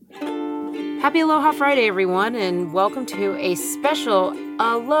Happy Aloha Friday, everyone, and welcome to a special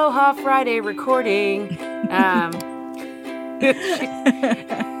Aloha Friday recording. Why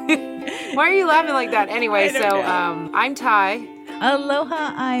are you laughing like that? Anyway, I'm Ty.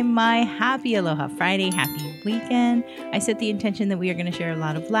 Aloha, I'm Mai. Happy Aloha Friday, happy weekend. I set the intention that we are going to share a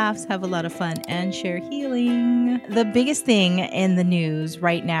lot of laughs, have a lot of fun, and share healing. The biggest thing in the news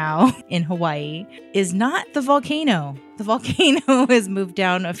right now in Hawaii is not the volcano. The volcano has moved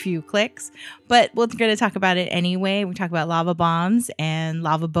down a few clicks, but we're going to talk about it anyway. We talk about lava bombs and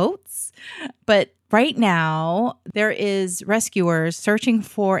lava boats. But right now, there is rescuers searching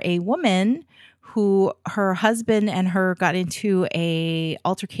for a woman who her husband and her got into a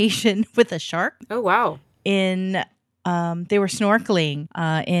altercation with a shark. Oh, wow. They were snorkeling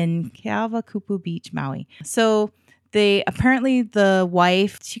in Keawakupu Beach, Maui. So the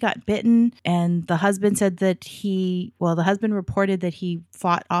wife, she got bitten, and the husband said that the husband reported that he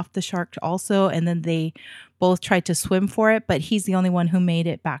fought off the shark also, and then they both tried to swim for it, but he's the only one who made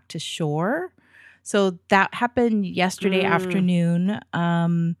it back to shore. So that happened yesterday afternoon.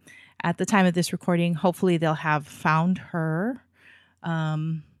 At the time of this recording, hopefully they'll have found her.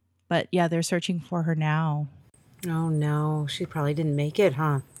 But yeah, they're searching for her now. Oh, no. She probably didn't make it,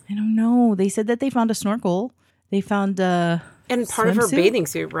 huh? I don't know. They said that they found a snorkel. They found a And part of her bathing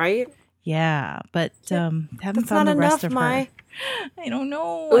suit, right? Yeah, but haven't That's found not the rest enough, of her. Mai. I don't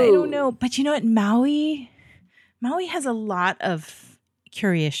know. Ooh. I don't know. But you know what? Maui has a lot of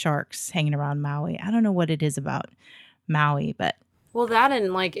curious sharks hanging around Maui. I don't know what it is about Maui, but... Well, that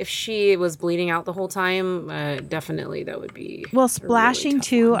and if she was bleeding out the whole time, definitely that would be splashing really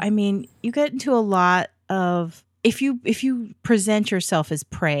too. one. I mean, you get into a lot of if you present yourself as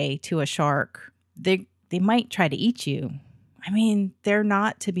prey to a shark, they might try to eat you. I mean, they're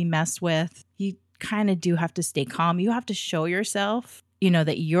not to be messed with. You kind of do have to stay calm. You have to show yourself,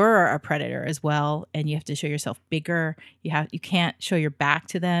 that you're a predator as well, and you have to show yourself bigger. You can't show your back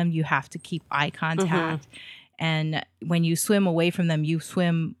to them. You have to keep eye contact. Mm-hmm. And when you swim away from them, you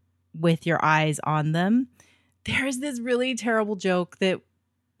swim with your eyes on them. There's this really terrible joke that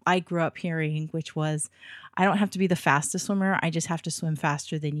I grew up hearing, which was, I don't have to be the fastest swimmer. I just have to swim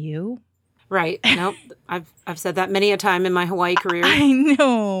faster than you. Right. Nope. I've said that many a time in my Hawaii career. I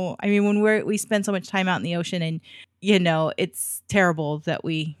know. I mean, when we spend so much time out in the ocean, and, it's terrible that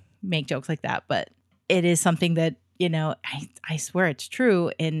we make jokes like that. But it is something that, I swear it's true.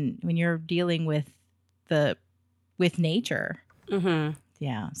 And when you're dealing with nature. Mm-hmm.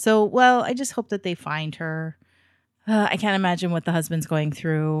 Yeah. So, I just hope that they find her. I can't imagine what the husband's going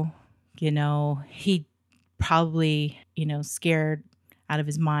through. He probably, scared out of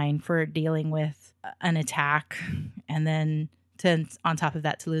his mind for dealing with an attack. And then on top of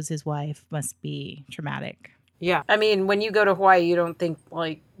that, to lose his wife must be traumatic. Yeah. I mean, when you go to Hawaii, you don't think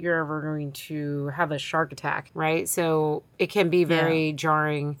you're ever going to have a shark attack, right? So it can be very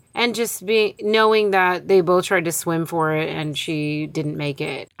jarring. And just knowing that they both tried to swim for it and she didn't make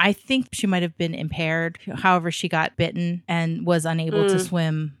it. I think she might have been impaired. However, she got bitten and was unable to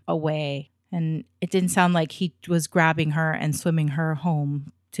swim away. And it didn't sound like he was grabbing her and swimming her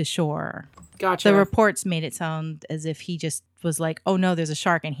home to shore. Gotcha. The reports made it sound as if he just was like, oh no, there's a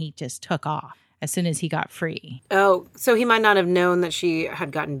shark, and he just took off as soon as he got free. Oh, so he might not have known that she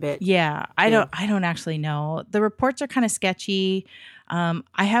had gotten bit. Yeah, I don't actually know. The reports are kind of sketchy. I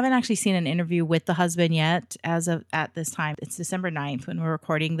haven't actually seen an interview with the husband yet at this time. It's December 9th when we're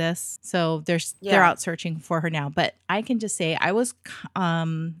recording this. So they're out searching for her now. But I can just say I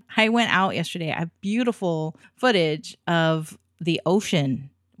went out yesterday. I have beautiful footage of the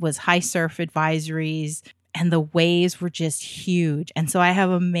ocean. Was high surf advisories. And the waves were just huge. And so I have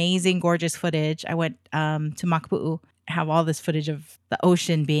amazing, gorgeous footage. I went to Makapu'u. I have all this footage of the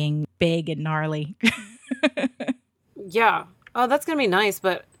ocean being big and gnarly. Yeah. Oh, that's going to be nice,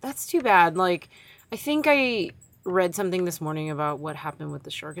 but that's too bad. I think I read something this morning about what happened with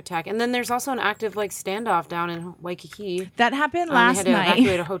the shark attack. And then there's also an active standoff down in Waikiki. That happened last night. They had to night.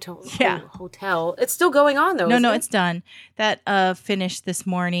 evacuate a hotel. It's still going on, though. No, it's done. That finished this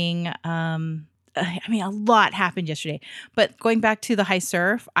morning. I mean, a lot happened yesterday. But going back to the high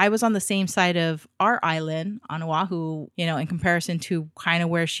surf, I was on the same side of our island on Oahu, in comparison to kind of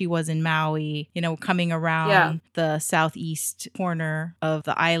where she was in Maui, coming around the southeast corner of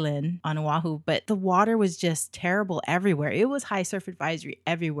the island on Oahu. But the water was just terrible everywhere. It was high surf advisory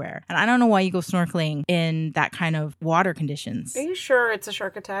everywhere. And I don't know why you go snorkeling in that kind of water conditions. Are you sure it's a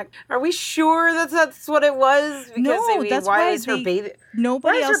shark attack? Are we sure that's what it was? Because, no, that's why is her bathing?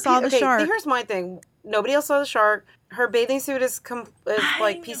 Nobody else saw the shark. Here's my thing. Nobody else saw the shark. Her bathing suit is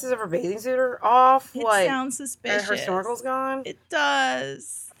pieces of her bathing suit are off. It sounds suspicious. Her snorkel's gone. It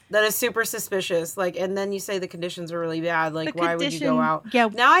does. That is super suspicious. Like, and then you say the conditions are really bad. Like, why would you go out? Yeah.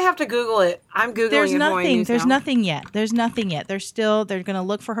 Now I have to Google it. I'm Googling There's it. nothing. There's nothing yet. There's nothing yet. They're going to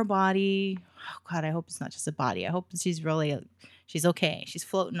look for her body. Oh, God, I hope it's not just a body. I hope she's okay. She's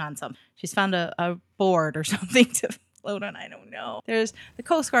floating on something. She's found a board or something to float on. I don't know. There's the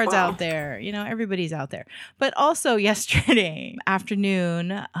Coast Guard's out there. Everybody's out there. But also yesterday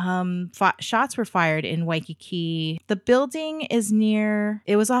afternoon, shots were fired in Waikiki. The building is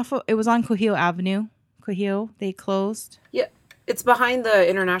it was on Kuhio Avenue. Kuhio, they closed. Yeah. It's behind the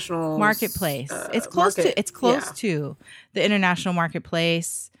International Marketplace. It's close to the International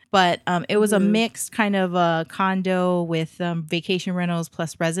Marketplace. But it was a mixed kind of a condo with vacation rentals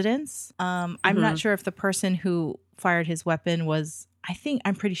plus residents. I'm not sure if the person who fired his weapon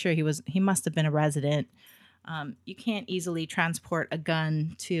I'm pretty sure he must have been a resident. You can't easily transport a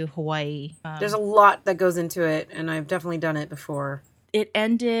gun to Hawaii. There's a lot that goes into it, and I've definitely done it before. It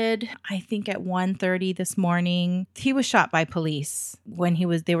ended, I think, at 1:30 this morning. He was shot by police when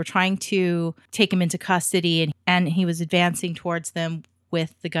they were trying to take him into custody, and he was advancing towards them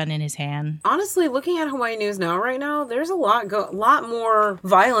with the gun in his hand. Honestly, looking at Hawaii News Now right now, there's a lot more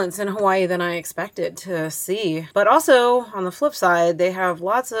violence in Hawaii than I expected to see. But also, on the flip side, they have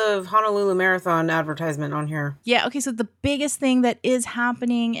lots of Honolulu Marathon advertisement on here. Yeah, okay, so the biggest thing that is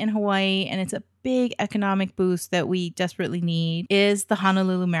happening in Hawaii, and it's a big economic boost that we desperately need, is the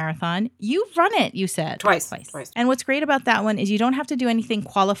Honolulu Marathon. You've run it, you said. Twice. And what's great about that one is you don't have to do anything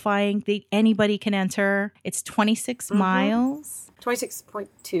qualifying. Anybody can enter. It's 26 miles.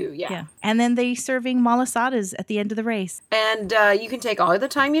 26.2, yeah. And then they're serving malasadas at the end of the race. And you can take all the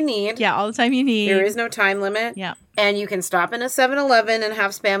time you need. Yeah, all the time you need. There is no time limit. Yeah. And you can stop in a 7-Eleven and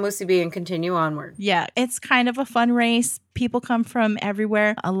have spam musubi and continue onward. Yeah, it's kind of a fun race. People come from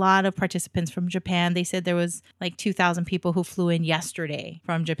everywhere. A lot of participants from Japan. They said there was like 2,000 people who flew in yesterday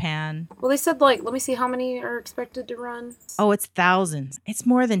from Japan. Well, they said let me see how many are expected to run. Oh, it's thousands. It's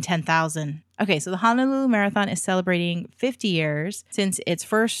more than 10,000. Okay, so the Honolulu Marathon is celebrating 50 years since its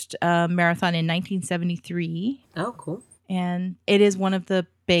first marathon in 1973. Oh, cool. And it is one of the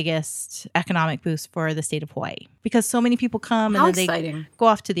biggest economic boosts for the state of Hawaii because so many people come and then they go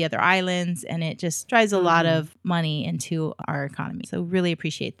off to the other islands, and it just drives a lot of money into our economy. So really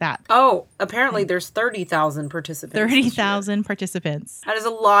appreciate that. Oh, apparently there's 30,000 participants. 30,000 participants. That is a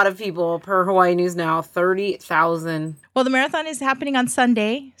lot of people per Hawaii News Now. 30,000. Well, the marathon is happening on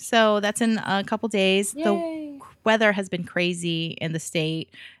Sunday, so that's in a couple days. Yay. The weather has been crazy in the state.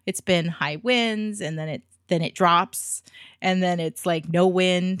 It's been high winds, and then it drops, and then it's like no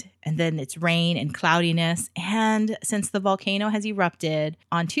wind, and then it's rain and cloudiness. And since the volcano has erupted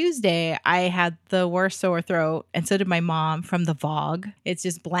on Tuesday, I had the worst sore throat, and so did my mom from the fog. It's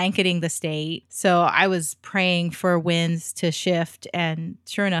just blanketing the state. So I was praying for winds to shift, and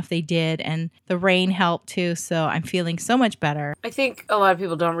sure enough, they did. And the rain helped too. So I'm feeling so much better. I think a lot of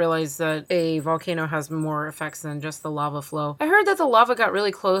people don't realize that a volcano has more effects than just the lava flow. I heard that the lava got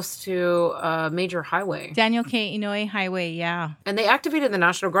really close to a major highway. Daniel K. Inouye Highway, yeah. And they activated the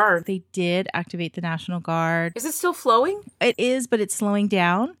National Guard. They did activate the National Guard. Is it still flowing? It is, but it's slowing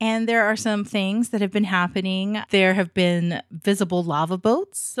down. And there are some things that have been happening. There have been visible lava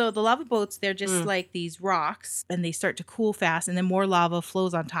boats. So the lava boats, they're just like these rocks, and they start to cool fast, and then more lava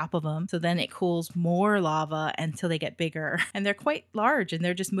flows on top of them. So then it cools more lava until they get bigger. And they're quite large, and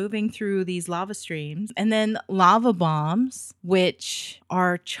they're just moving through these lava streams. And then lava bombs, which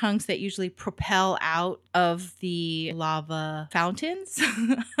are chunks that usually propel out of the lava fountains.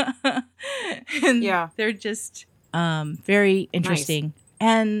 And they're just very interesting. Nice.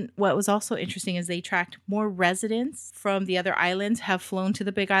 And what was also interesting is they tracked more residents from the other islands have flown to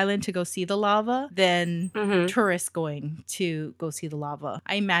the Big Island to go see the lava than tourists going to go see the lava.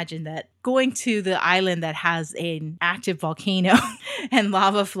 I imagine that going to the island that has an active volcano and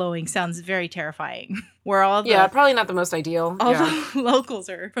lava flowing sounds very terrifying. Where all probably not the most ideal. All the locals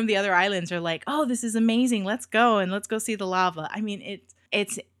are from the other islands are like, oh, this is amazing. Let's go and let's go see the lava. I mean,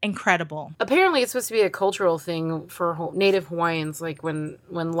 it's incredible. Apparently, it's supposed to be a cultural thing for native Hawaiians. Like when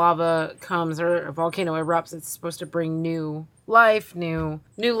lava comes or a volcano erupts, it's supposed to bring new life, new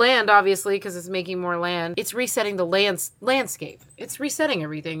land, obviously, because it's making more land. It's resetting the landscape. It's resetting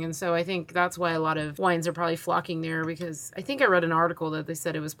everything. And so I think that's why a lot of Hawaiians are probably flocking there, because I think I read an article that they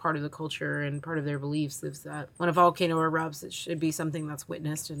said it was part of the culture and part of their beliefs is that when a volcano erupts, it should be something that's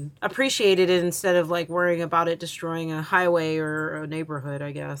witnessed and appreciated instead of like worrying about it destroying a highway or a neighborhood,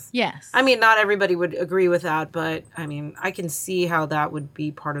 I guess. Yes. I mean, not everybody would agree with that, but I mean, I can see how that would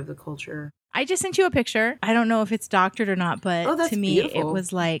be part of the culture. I just sent you a picture. I don't know if it's doctored or not, but to me, beautiful.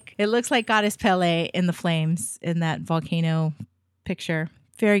 It looks like Goddess Pele in the flames in that volcano picture.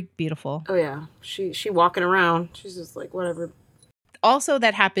 Very beautiful. Oh yeah, she walking around. She's just like whatever. Also,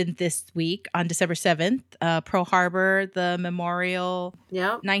 that happened this week on December 7th, Pearl Harbor, the memorial.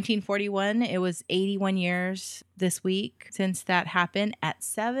 Yeah. 1941. It was 81 years this week since that happened. At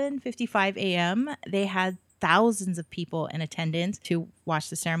 7:55 a.m., they had thousands of people in attendance to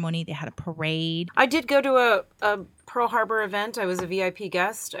watch the ceremony. They had a parade. I did go to a Pearl Harbor event. I was a VIP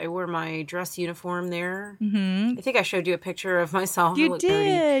guest. I wore my dress uniform there. Mm-hmm. I think I showed you a picture of myself. You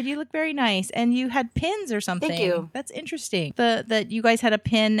did. You look very nice. And you had pins or something. Thank you. That's interesting. That you guys had a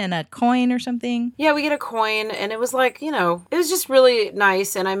pin and a coin or something. Yeah, we get a coin, and it was like, it was just really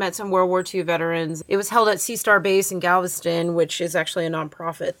nice. And I met some World War II veterans. It was held at Sea Star Base in Galveston, which is actually a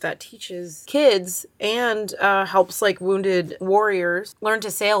nonprofit that teaches kids and helps like wounded warriors learn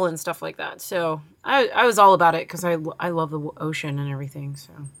to sail and stuff like that. So I was all about it because I love the ocean and everything.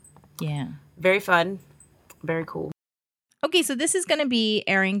 So yeah, very fun, very cool. Okay, so this is going to be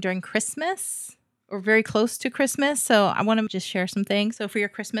airing during Christmas or very close to Christmas. So I want to just share some things. So for your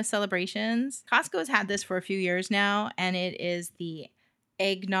Christmas celebrations, Costco has had this for a few years now, and it is the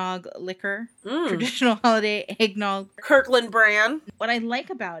eggnog liquor, traditional holiday eggnog. Kirkland brand. What I like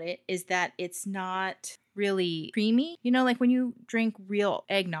about it is that it's not really creamy. Like when you drink real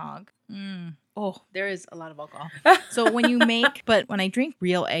eggnog. Oh, there is a lot of alcohol. So when I drink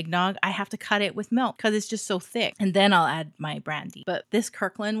real eggnog, I have to cut it with milk because it's just so thick. And then I'll add my brandy. But this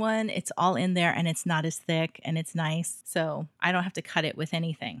Kirkland one, it's all in there and it's not as thick and it's nice. So I don't have to cut it with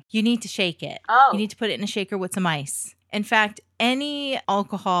anything. You need to shake it. Oh. You need to put it in a shaker with some ice. In fact, any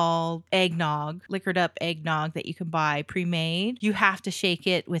alcohol eggnog, liquored up eggnog that you can buy pre-made, you have to shake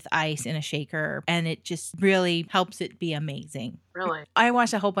it with ice in a shaker, and it just really helps it be amazing. Really? I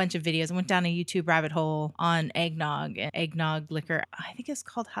watched a whole bunch of videos and went down a YouTube rabbit hole on eggnog and eggnog liquor. I think it's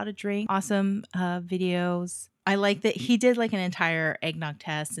called How to Drink. Awesome videos. I like that he did like an entire eggnog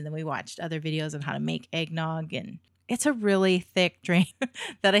test, and then we watched other videos on how to make eggnog, and it's a really thick drink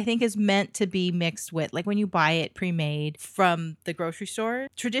that I think is meant to be mixed with, like when you buy it pre-made from the grocery store.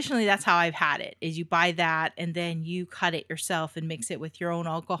 Traditionally, that's how I've had it, is you buy that and then you cut it yourself and mix it with your own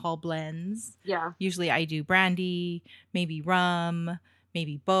alcohol blends. Yeah. Usually I do brandy, maybe rum,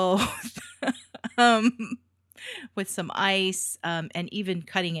 maybe both. With some ice, and even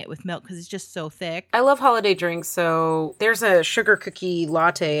cutting it with milk because it's just so thick. I love holiday drinks, so there's a sugar cookie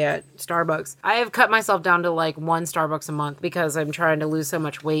latte at Starbucks. I have cut myself down to like one Starbucks a month because I'm trying to lose so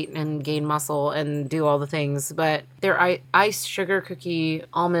much weight and gain muscle and do all the things. But their iced sugar cookie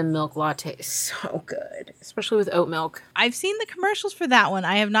almond milk latte is so good, especially with oat milk. I've seen the commercials for that one.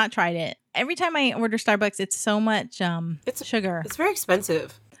 I have not tried it. Every time I order Starbucks, it's so much sugar. It's very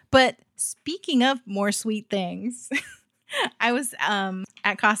expensive. But speaking of more sweet things, I was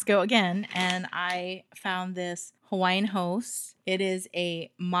at Costco again, and I found this Hawaiian Host. It is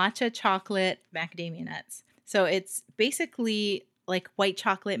a matcha chocolate macadamia nuts. So it's basically like white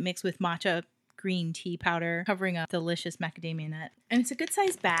chocolate mixed with matcha green tea powder, covering a delicious macadamia nut. And it's a good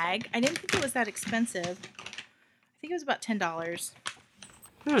sized bag. I didn't think it was that expensive. I think it was about $10.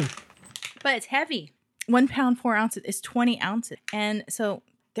 But it's heavy. 1 pound, 4 ounces is 20 ounces. And so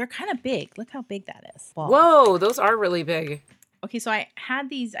they're kind of big. Look how big that is. Wow. Whoa, those are really big. Okay, so I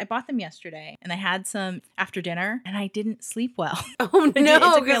bought them yesterday, and I had some after dinner, and I didn't sleep well. Oh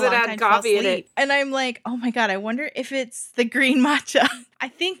no, because it had coffee in it. And I'm like, oh my God, I wonder if it's the green matcha. I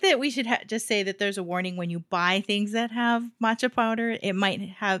think that we should just say that there's a warning when you buy things that have matcha powder. It might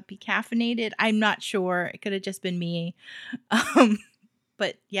be caffeinated. I'm not sure. It could have just been me.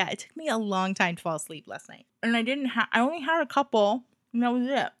 But yeah, it took me a long time to fall asleep last night. And I only had a couple. And that was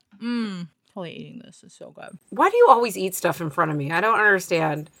it. Totally eating this. Is so good. Why do you always eat stuff in front of me? I don't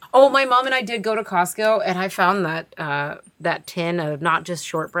understand. Oh, my mom and I did go to Costco, and I found that tin of not just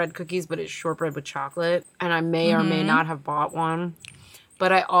shortbread cookies, but it's shortbread with chocolate. And I may or may not have bought one.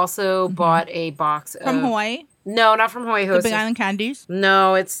 But I also bought a box from Hawaii. No, not from Hawaii Host. The Big Island Candies?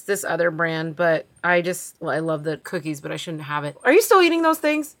 No, it's this other brand, but I love the cookies, but I shouldn't have it. Are you still eating those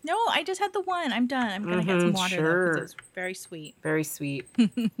things? No, I just had the one. I'm done. I'm going to get some water though, because it's very sweet. Very sweet.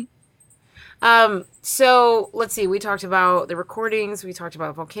 So let's see. We talked about the recordings. We talked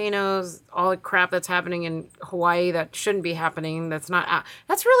about volcanoes, all the crap that's happening in Hawaii that shouldn't be happening. That's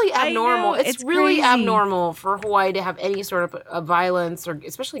really abnormal. It's really crazy. Abnormal for Hawaii to have any sort of violence, or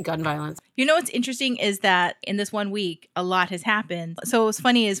especially gun violence. You know what's interesting is that in this 1 week, a lot has happened. So what's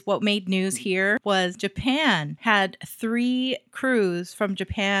funny is what made news here was Japan had 3 crews from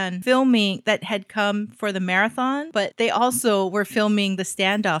Japan filming that had come for the marathon, but they also were filming the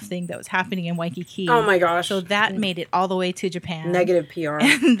standoff thing that was happening happening in Waikiki. Oh my gosh. So that made it all the way to Japan. Negative PR.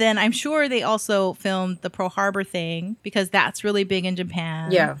 And then I'm sure they also filmed the Pearl Harbor thing because that's really big in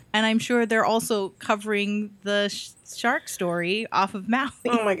Japan. Yeah. And I'm sure they're also covering the shark story off of Maui.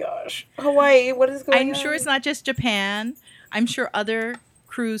 Oh my gosh. Hawaii, what is going on? I'm sure it's not just Japan. I'm sure other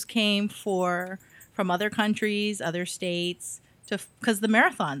crews came from other countries, other states. Because the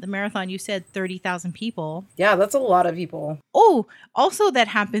marathon, you said 30,000 people. Yeah, that's a lot of people. Oh, also that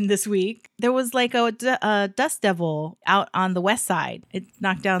happened this week. There was like a dust devil out on the west side. It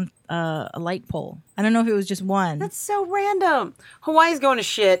knocked down a light pole. I don't know if it was just one. That's so random. Hawaii's going to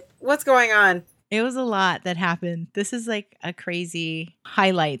shit. What's going on? It was a lot that happened. This is like a crazy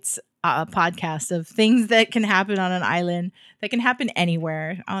highlights podcast of things that can happen on an island that can happen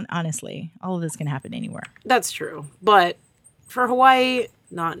anywhere. Honestly, all of this can happen anywhere. That's true. But for Hawaii,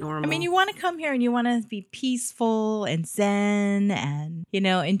 not normal. I mean, you want to come here and you want to be peaceful and zen and,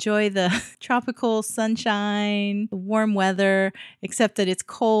 enjoy the tropical sunshine, the warm weather, except that it's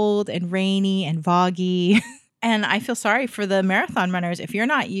cold and rainy and foggy. And I feel sorry for the marathon runners. If you're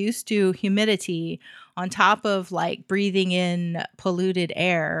not used to humidity on top of like breathing in polluted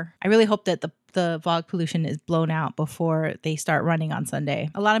air, I really hope that the fog pollution is blown out before they start running on Sunday.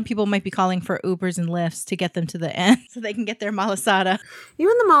 A lot of people might be calling for Ubers and Lyfts to get them to the end so they can get their malasada.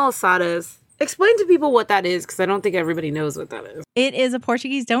 Even the malasadas. Explain to people what that is, because I don't think everybody knows what that is. It is a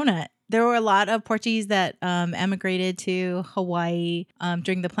Portuguese donut. There were a lot of Portuguese that emigrated to Hawaii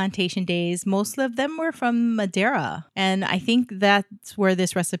during the plantation days. Most of them were from Madeira. And I think that's where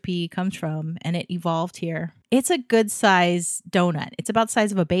this recipe comes from. And it evolved here. It's a good size donut. It's about the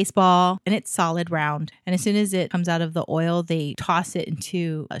size of a baseball and it's solid round. And as soon as it comes out of the oil, they toss it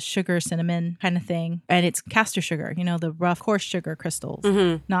into a sugar cinnamon kind of thing. And it's castor sugar, the rough, coarse sugar crystals,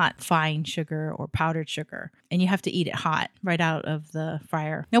 not fine sugar or powdered sugar. And you have to eat it hot right out of the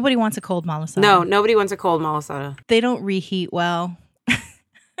fryer. Nobody wants a cold malasada. No, nobody wants a cold malasada. They don't reheat well.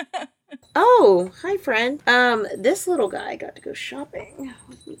 Oh, hi, friend. This little guy got to go shopping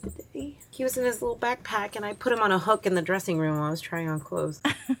with me today. He was in his little backpack, and I put him on a hook in the dressing room while I was trying on clothes.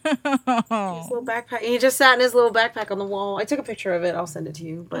 His little backpack. And he just sat in his little backpack on the wall. I took a picture of it. I'll send it to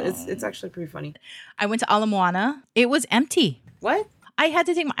you, but it's actually pretty funny. I went to Ala Moana. It was empty. What?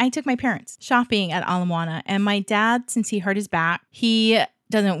 I took my parents shopping at Ala Moana, and my dad, since he hurt his back, he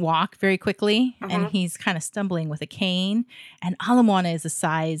doesn't walk very quickly and he's kind of stumbling with a cane. And Ala Moana is the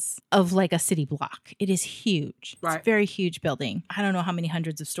size of like a city block. It is huge. Right. It's a very huge building. I don't know how many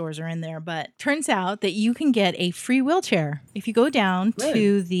hundreds of stores are in there, but turns out that you can get a free wheelchair. If you go down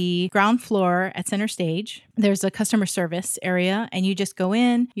to the ground floor at Center Stage, there's a customer service area and you just go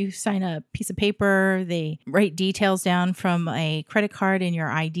in, you sign a piece of paper, they write details down from a credit card and your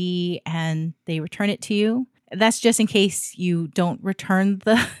ID and they return it to you. That's just in case you don't return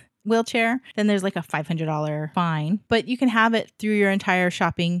the wheelchair. Then there's like a $500 fine. But you can have it through your entire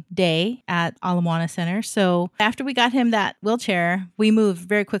shopping day at Ala Moana Center. So after we got him that wheelchair, we moved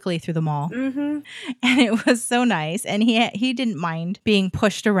very quickly through the mall. Mm-hmm. And it was so nice. And he didn't mind being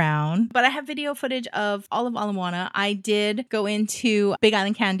pushed around. But I have video footage of all of Ala Moana. I did go into Big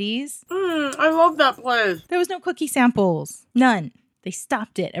Island Candies. I love that place. There was no cookie samples. None. They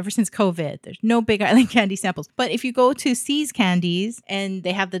stopped it ever since COVID. There's no Big Island candy samples. But if you go to See's Candies and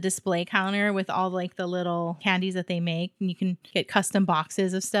they have the display counter with all like the little candies that they make and you can get custom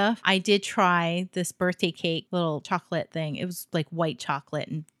boxes of stuff. I did try this birthday cake little chocolate thing. It was like white chocolate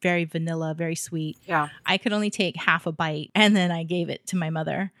and very vanilla, very sweet. Yeah. I could only take half a bite and then I gave it to my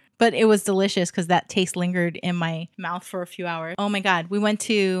mother. But it was delicious because that taste lingered in my mouth for a few hours. Oh my God. We went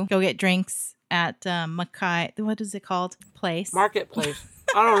to go get drinks at Makai, what is it called? Marketplace.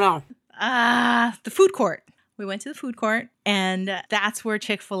 I don't know. The food court. We went to the food court and that's where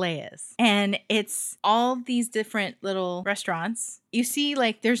Chick-fil-A is. And it's all these different little restaurants. You see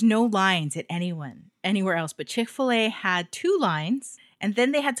like there's no lines at anywhere else, but Chick-fil-A had 2 lines and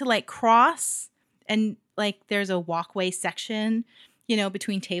then they had to like cross and like there's a walkway section,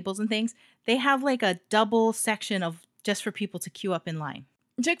 between tables and things. They have like a double section of just for people to queue up in line.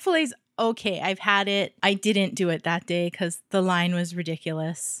 Chick-fil-A's okay. I've had it. I didn't do it that day because the line was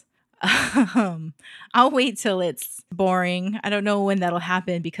ridiculous. I'll wait till it's boring. I don't know when that'll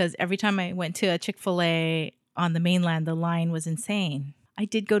happen because every time I went to a Chick-fil-A on the mainland, the line was insane. I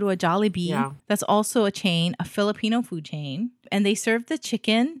did go to a Jollibee. Yeah. That's also a chain, a Filipino food chain. And they serve the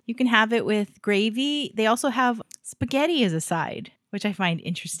chicken. You can have it with gravy. They also have spaghetti as a side, which I find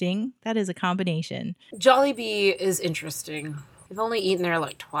interesting. That is a combination. Jollibee is interesting. I've only eaten there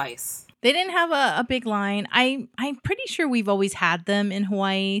like twice. They didn't have a big line. I'm pretty sure we've always had them in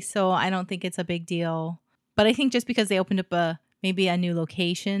Hawaii, so I don't think it's a big deal. But I think just because they opened up maybe a new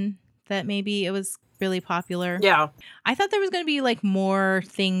location, that maybe it was really popular. Yeah. I thought there was going to be like more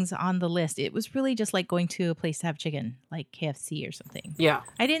things on the list. It was really just like going to a place to have chicken, like KFC or something. Yeah.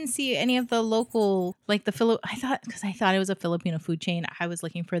 I didn't see any of the local, like the I thought it was a Filipino food chain. I was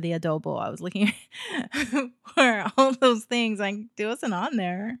looking for the adobo. I was looking for all those things. Like, it wasn't on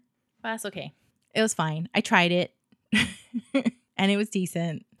there. But that's okay. It was fine. I tried it and it was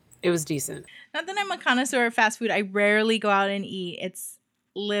decent. It was decent. Not that I'm a connoisseur of fast food. I rarely go out and eat. It's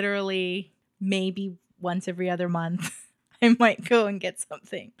literally maybe once every other month I might go and get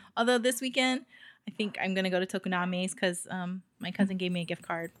something. Although this weekend, I think I'm going to go to Tokoname's because my cousin gave me a gift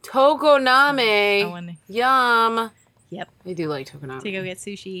card. Tokoname. Yum. Yep. I do like Tokoname. To go get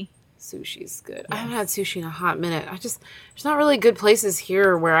sushi. Sushi's good. Yes. I haven't had sushi in a hot minute. There's not really good places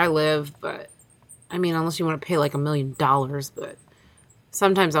here where I live, but I mean, unless you want to pay like $1 million, but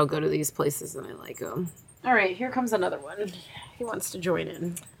sometimes I'll go to these places and I like them. All right, here comes another one. He wants to join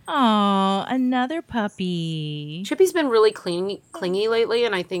in. Oh, another puppy. Chippy's been really clingy lately,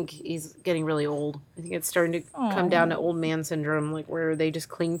 and I think he's getting really old. I think it's starting to come down to old man syndrome, like where they just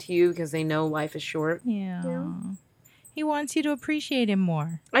cling to you because they know life is short. Yeah. He wants you to appreciate him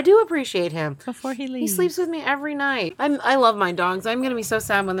more. I do appreciate him. Before he He leaves. sleeps with me every night. I love my dogs. I'm going to be so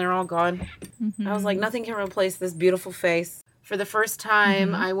sad when they're all gone. Mm-hmm. I was like, nothing can replace this beautiful face. For the first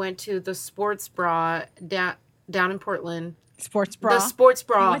time, I went to the Sports Bra down in Portland. Sports bra? The Sports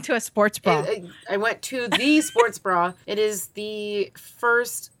Bra. I went to a sports bra. I went to the Sports Bra. It is the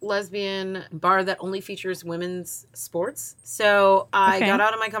first lesbian bar that only features women's sports. So I got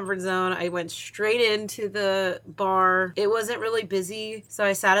out of my comfort zone. I went straight into the bar. It wasn't really busy. So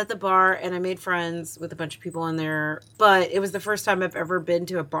I sat at the bar and I made friends with a bunch of people in there. But it was the first time I've ever been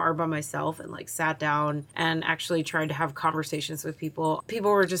to a bar by myself and like sat down and actually tried to have conversations with people. People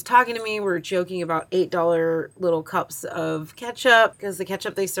were just talking to me. We were joking about $8 little cups of ketchup because the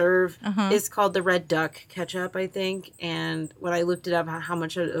ketchup they serve is called the Red Duck ketchup, I think. And when I looked it up how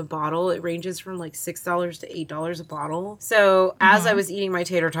much a bottle, it ranges from like $6 to $8 a bottle. So as I was eating my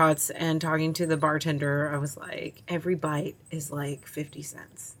tater tots and talking to the bartender, I was like, every bite is like 50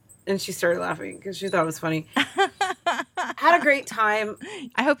 cents. And she started laughing because she thought it was funny. Had a great time.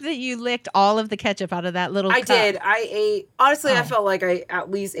 I hope that you licked all of the ketchup out of that little cup. Did. I ate, honestly, I felt like I at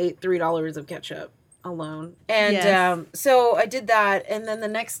least ate $3 of ketchup alone. And so I did that. And then the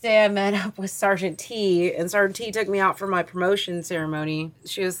next day I met up with Sergeant T, and Sergeant T took me out for my promotion ceremony.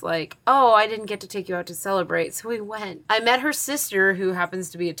 She was like, oh, I didn't get to take you out to celebrate. So we went. I met her sister, who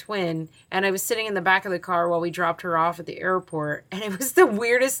happens to be a twin, and I was sitting in the back of the car while we dropped her off at the airport. And it was the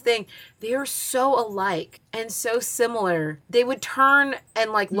weirdest thing. They are so alike and so similar. They would turn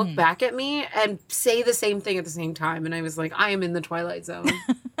and like look back at me and say the same thing at the same time. And I was like, I am in the Twilight Zone.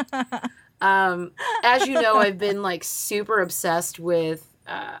 As you know, I've been like super obsessed with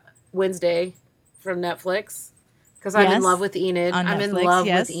Wednesday from Netflix because I'm in love with Enid. I'm in love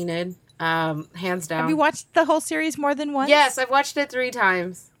with Enid, hands down. Have you watched the whole series more than once? Yes, I've watched it 3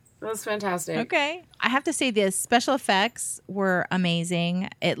 times. It was fantastic. Okay. I have to say the special effects were amazing.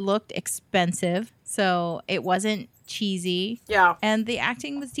 It looked expensive, so it wasn't cheesy. Yeah. And the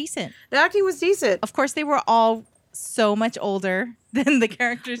acting was decent. The acting was decent. Of course, they were all so much older than the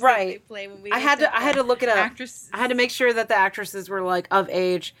characters that they play when we I had to look it up. Actresses. I had to make sure that the actresses were like of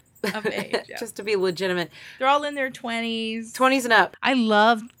age. Of age, yeah. Just to be legitimate. They're all in their 20s. 20s and up. I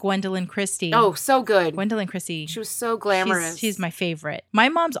loved Gwendolyn Christie. Oh, so good. Gwendolyn Christie. She was so glamorous. She's my favorite. My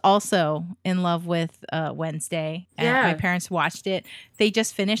mom's also in love with Wednesday. And my parents watched it. They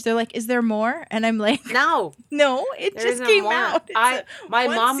just finished. They're like, is there more? And I'm like, no, it just came out.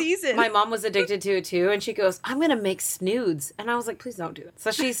 One season. My mom was addicted to it too. And she goes, I'm going to make snoods. And I was like, please don't do that. So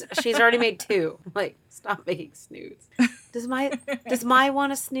she's already made 2. I'm like, stop making snoods. Does my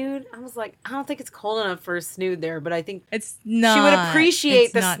want a snood? I was like, I don't think it's cold enough for a snood there, but I think it's not. She would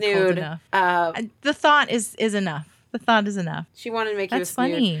appreciate the snood. The thought is enough. The thought is enough. She wanted to make you a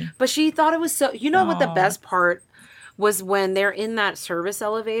snood. That's funny. But she thought it was so. You know what the best part was when they're in that service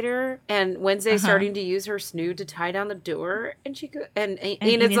elevator and Wednesday's starting to use her snood to tie down the door, and she go, and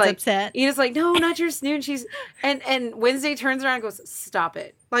Enid's like upset. Enid's like, no, not your snood. She's and Wednesday turns around and goes, stop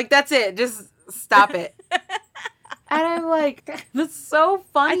it. Like, that's it. Just stop it. And I'm like, that's so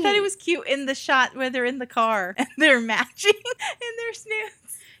funny. I thought it was cute in the shot where they're in the car and they're matching in their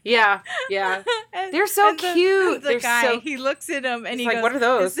snoods. Yeah. They're so cute. The guy, he looks at them and he like, goes, what are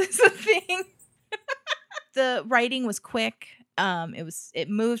those? Is this a thing? The writing was quick. It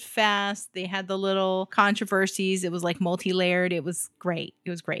moved fast. They had the little controversies. It was like multi-layered. It was great.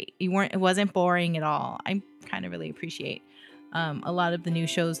 It wasn't boring at all. I kind of really appreciate A lot of the new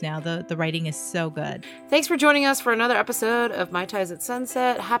shows now, the writing is so good. Thanks for joining us for another episode of Mai Tais at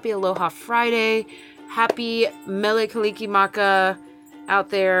Sunset. Happy Aloha Friday. Happy Mele Kalikimaka out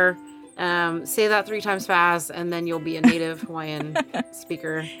there. Say that 3 times fast, and then you'll be a native Hawaiian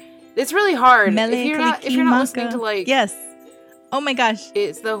speaker. It's really hard. Mele If you're not listening to like... Yes. Oh my gosh.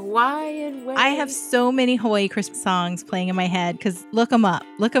 It's the Hawaiian way. I have so many Hawaii Christmas songs playing in my head because look them up.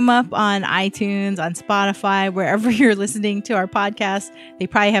 Look them up on iTunes, on Spotify, wherever you're listening to our podcast. They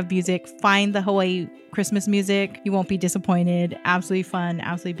probably have music. Find the Hawaii Christmas music. You won't be disappointed. Absolutely fun.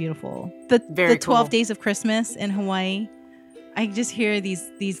 Absolutely beautiful. The 12 days of Christmas in Hawaii. I just hear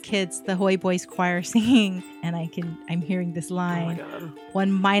these kids, the Hawaii Boys Choir singing, and I'm hearing this line. Oh my God.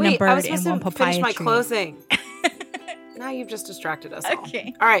 One mina bird and one papaya finish my tree. closing. Now you've just distracted us all.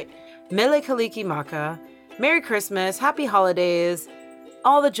 Okay. All right. Mele Kalikimaka. Merry Christmas. Happy holidays.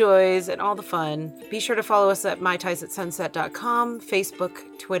 All the joys and all the fun. Be sure to follow us at mytaisatsunset.com, Facebook,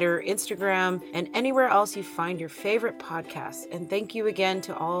 Twitter, Instagram, and anywhere else you find your favorite podcasts. And thank you again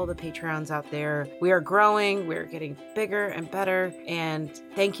to all the Patreons out there. We are growing. We're getting bigger and better. And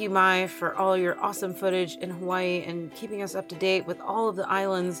thank you, Mai, for all your awesome footage in Hawaii and keeping us up to date with all of the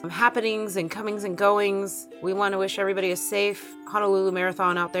islands' happenings and comings and goings. We want to wish everybody a safe Honolulu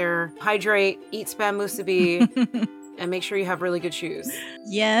Marathon out there. Hydrate, eat Spam musubi. And make sure you have really good shoes.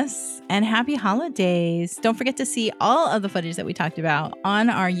 Yes. And happy holidays. Don't forget to see all of the footage that we talked about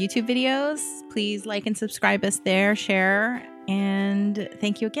on our YouTube videos. Please like and subscribe us there, share. And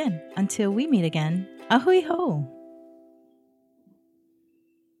thank you again. Until we meet again, ahui ho.